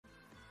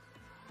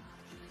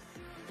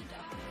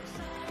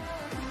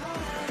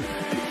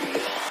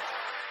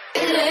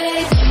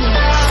Today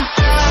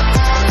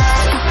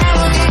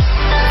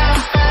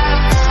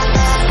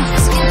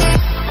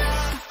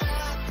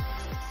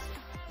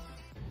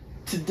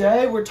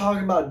we're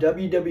talking about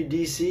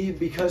WWDC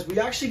because we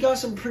actually got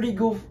some pretty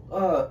cool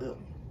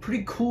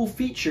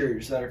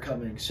features that are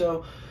coming.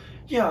 So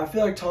yeah, I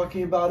feel like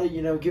talking about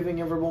it,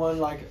 giving everyone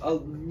like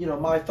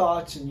my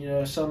thoughts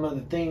and some of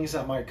the things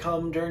that might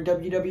come during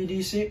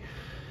WWDC.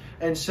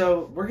 And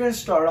so we're gonna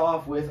start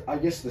off with, I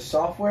guess, the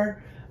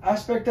software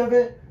aspect of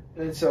it.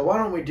 And so why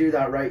don't we do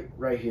that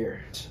right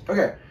here?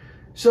 Okay,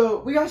 so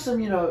we got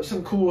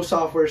some cool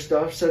software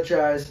stuff such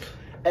as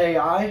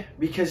AI,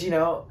 because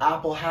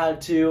Apple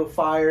had to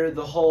fire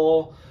the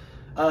whole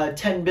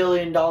 $10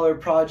 billion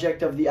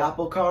project of the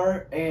Apple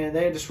Car, and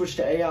they had to switch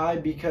to AI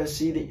because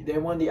they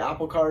wanted the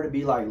Apple Car to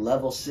be like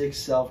level 6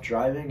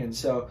 self-driving. And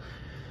so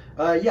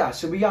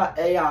so we got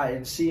AI,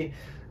 and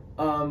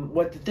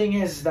what the thing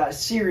is that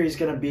Siri is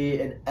going to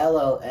be an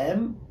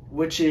LLM,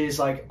 which is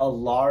like a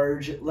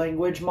large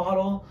language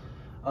model,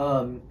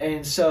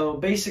 and so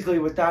basically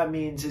what that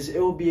means is it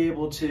will be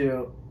able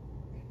to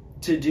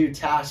do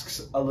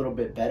tasks a little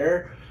bit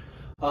better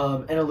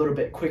and a little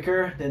bit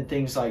quicker than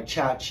things like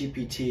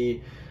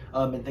ChatGPT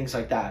and things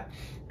like that.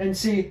 And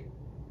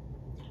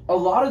a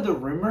lot of the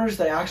rumors,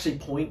 they actually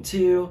point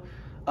to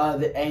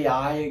the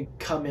AI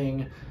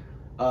coming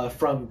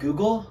from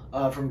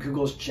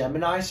Google's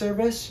Gemini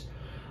service.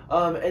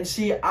 And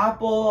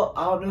Apple,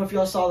 I don't know if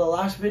y'all saw the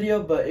last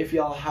video, but if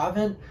y'all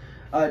haven't,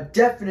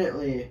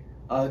 definitely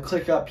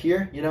click up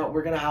here.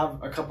 We're gonna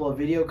have a couple of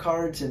video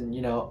cards, and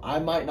I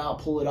might not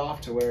pull it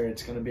off to where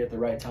it's gonna be at the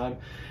right time,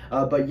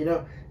 but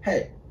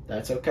hey,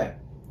 that's okay.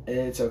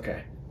 It's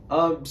okay.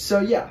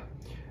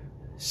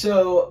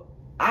 So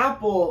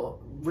Apple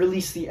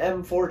released the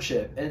M4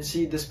 chip, and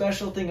the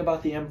special thing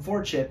about the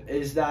M4 chip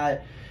is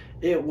that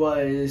it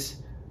was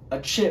a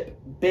chip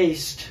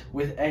based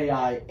with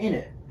AI in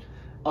it.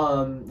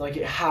 Like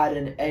it had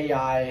an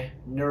AI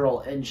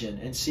neural engine,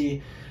 and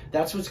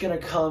that's what's going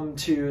to come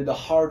to the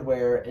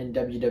hardware in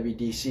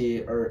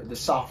WWDC, or the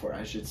software,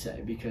 I should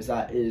say, because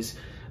that is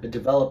a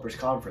developers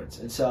conference.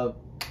 And so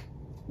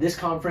this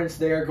conference,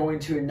 they are going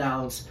to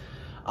announce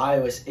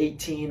iOS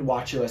 18,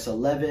 watchOS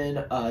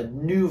 11, a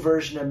new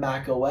version of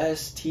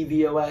macOS,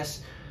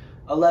 tvOS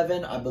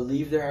 11. I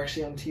believe they're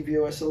actually on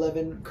tvOS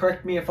 11.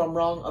 Correct me if I'm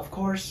wrong, of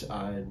course.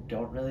 I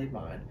don't really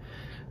mind.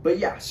 But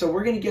yeah, so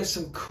we're going to get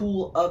some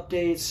cool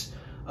updates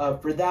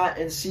for that,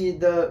 and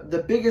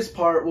the biggest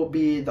part will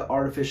be the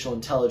artificial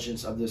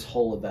intelligence of this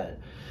whole event.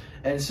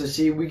 And so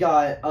we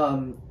got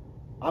I'm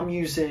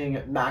using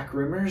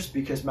MacRumors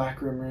because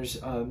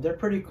MacRumors, they're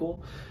pretty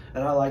cool,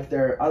 and I like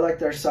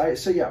their site.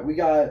 So yeah, we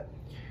got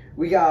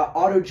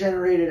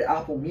auto-generated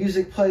Apple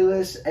Music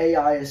playlists,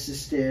 AI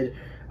assisted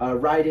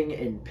writing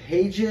in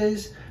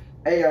Pages,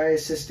 AI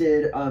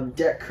assisted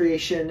deck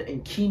creation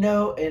in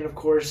Keynote, and of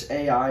course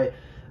AI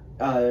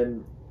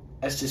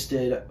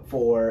assisted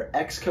for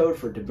Xcode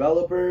for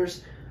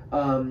developers,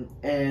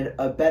 and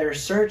a better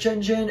search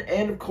engine,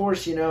 and of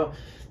course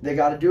they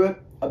got to do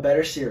it, a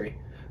better Siri,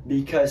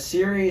 because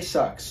Siri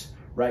sucks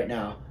right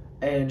now,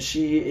 and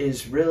she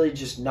is really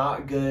just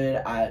not good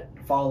at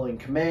following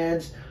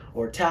commands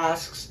or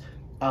tasks,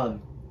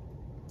 and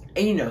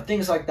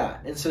things like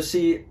that. And so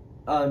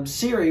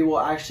Siri will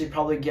actually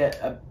probably get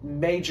a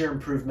major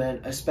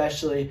improvement,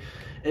 especially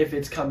if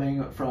it's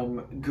coming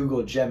from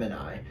Google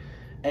Gemini.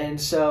 And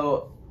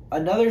so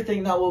another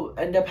thing that will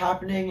end up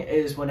happening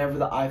is whenever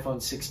the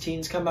iPhone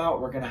 16s come out,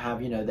 we're going to have,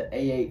 the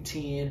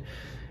A18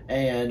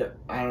 and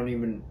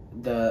the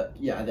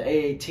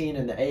A18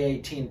 and the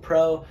A18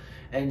 Pro.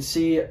 And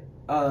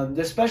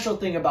the special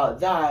thing about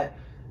that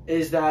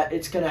is that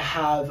it's going to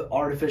have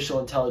artificial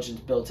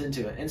intelligence built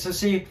into it. And so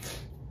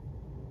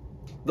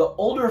the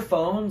older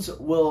phones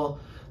will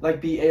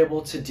be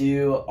able to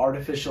do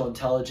artificial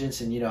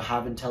intelligence and,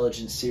 have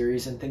intelligent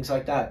Siris and things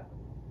like that.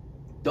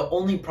 The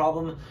only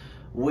problem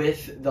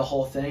with the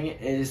whole thing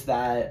is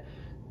that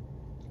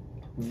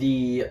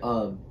the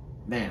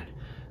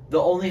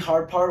only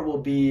hard part will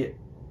be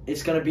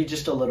it's going to be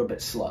just a little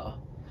bit slow.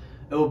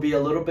 It will be a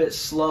little bit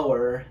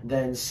slower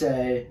than,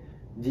 say,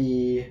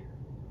 the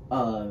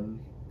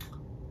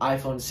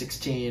iPhone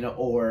 16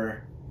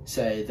 or,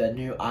 say, the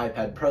new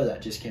iPad Pro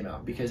that just came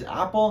out, because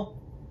Apple,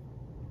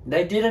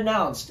 they did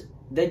announce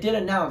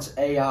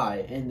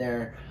AI in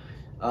their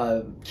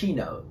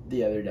keynote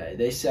the other day.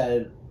 They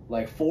said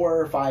like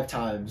 4 or 5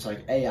 times,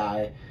 like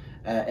AI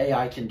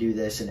can do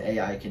this and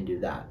AI can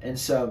do that. And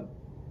so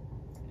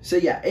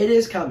yeah, it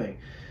is coming.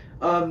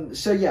 At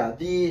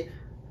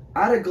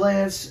a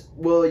glance,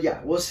 we'll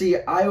see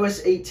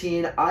iOS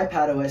 18,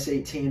 iPadOS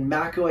 18,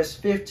 macOS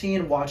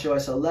 15,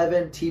 watchOS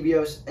 11,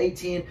 tvOS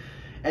 18,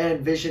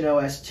 and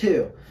visionOS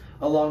 2,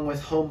 along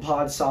with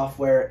HomePod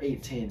software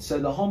 18. So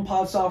the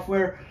HomePod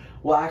software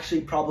will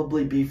actually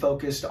probably be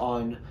focused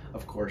on,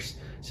 of course,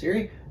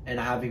 Siri, and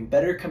having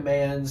better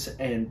commands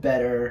and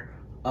better,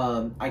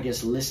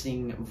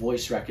 listening,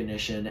 voice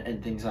recognition,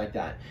 and things like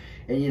that.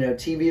 And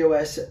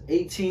tvOS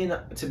 18,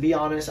 to be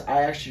honest,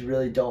 I actually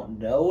really don't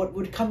know what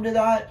would come to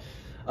that.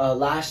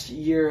 Last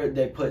year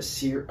they put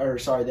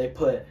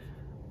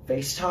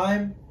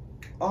FaceTime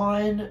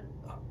on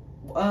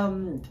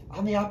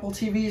the Apple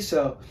TV.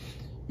 So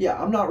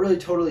yeah, I'm not really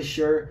totally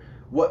sure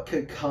what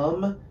could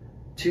come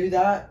to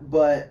that,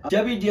 but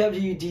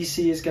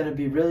WWDC is going to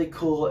be really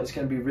cool. It's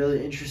going to be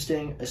really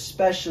interesting,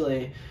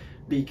 especially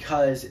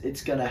because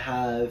it's going to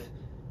have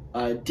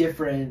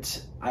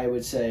different, I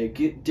would say,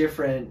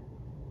 different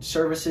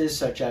services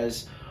such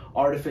as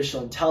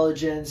artificial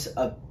intelligence,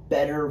 a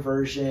better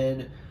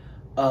version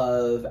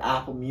of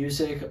Apple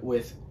Music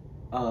with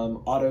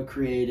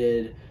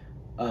auto-created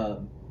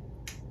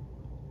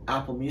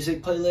Apple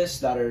Music playlists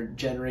that are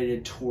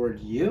generated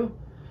toward you.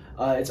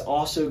 It's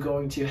also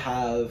going to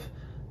have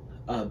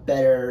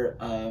better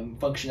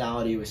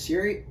functionality with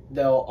Siri.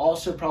 They'll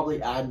also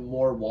probably add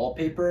more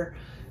wallpaper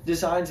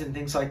designs and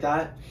things like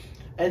that.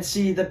 And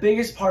see, the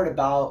biggest part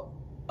about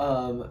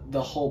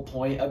the whole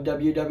point of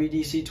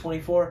WWDC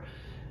 24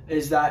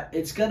 is that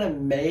it's gonna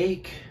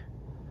make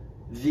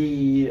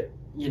the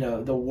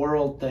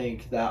world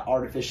think that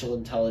artificial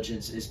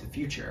intelligence is the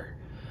future,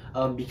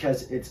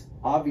 because it's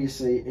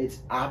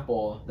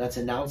Apple that's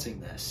announcing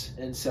this,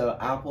 and so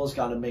Apple's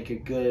got to make a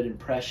good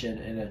impression,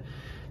 and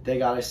they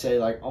got to say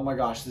like, oh my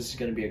gosh, this is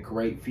going to be a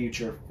great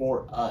future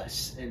for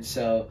us. And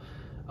so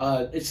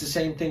it's the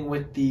same thing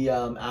with the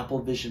Apple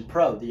Vision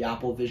Pro. The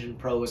Apple Vision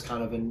Pro was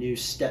kind of a new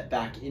step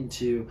back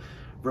into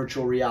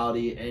virtual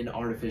reality and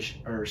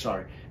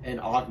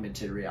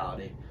augmented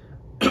reality.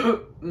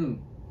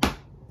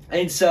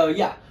 And so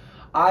yeah,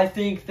 I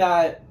think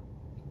that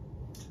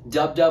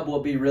Dub will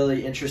be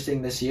really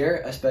interesting this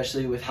year,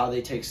 especially with how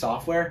they take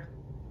software.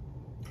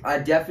 I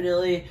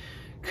definitely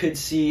could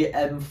see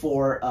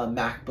M4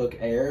 MacBook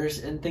Airs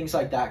and things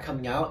like that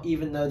coming out,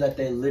 even though that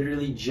they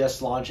literally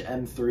just launched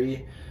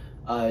M3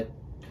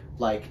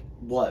 like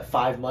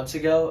 5 months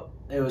ago.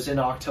 It was in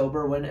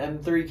October when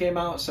M3 came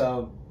out.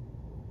 So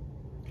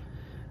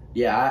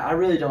yeah, I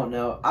really don't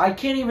know. I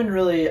can't even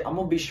really, I'm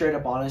gonna be straight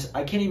up honest,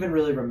 I can't even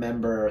really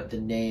remember the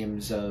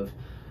names of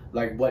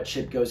like what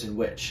chip goes in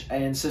which.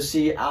 And so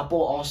see,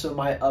 Apple also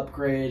might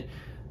upgrade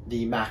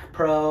the Mac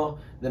Pro,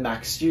 the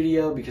Mac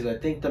Studio, because I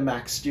think the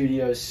Mac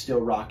Studio is still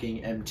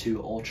rocking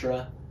M2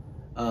 Ultra,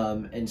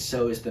 and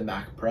so is the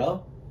Mac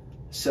Pro.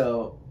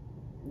 So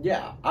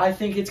yeah, I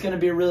think it's going to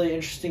be a really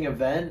interesting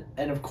event.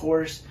 And of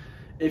course,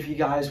 if you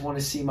guys want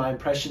to see my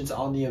impressions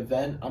on the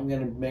event, I'm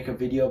going to make a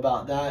video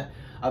about that.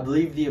 I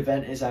believe the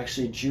event is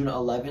actually June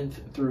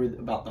 11th through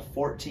about the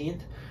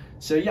 14th.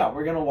 So yeah,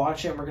 we're going to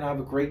watch it and we're going to have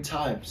a great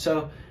time.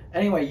 So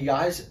anyway, you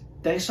guys,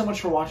 thanks so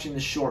much for watching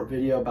this short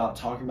video about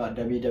talking about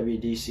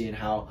WWDC and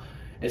how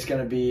it's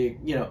going to be,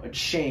 a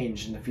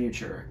change in the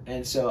future.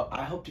 And so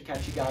I hope to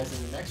catch you guys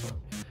in the next one.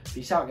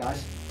 Peace out,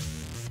 guys.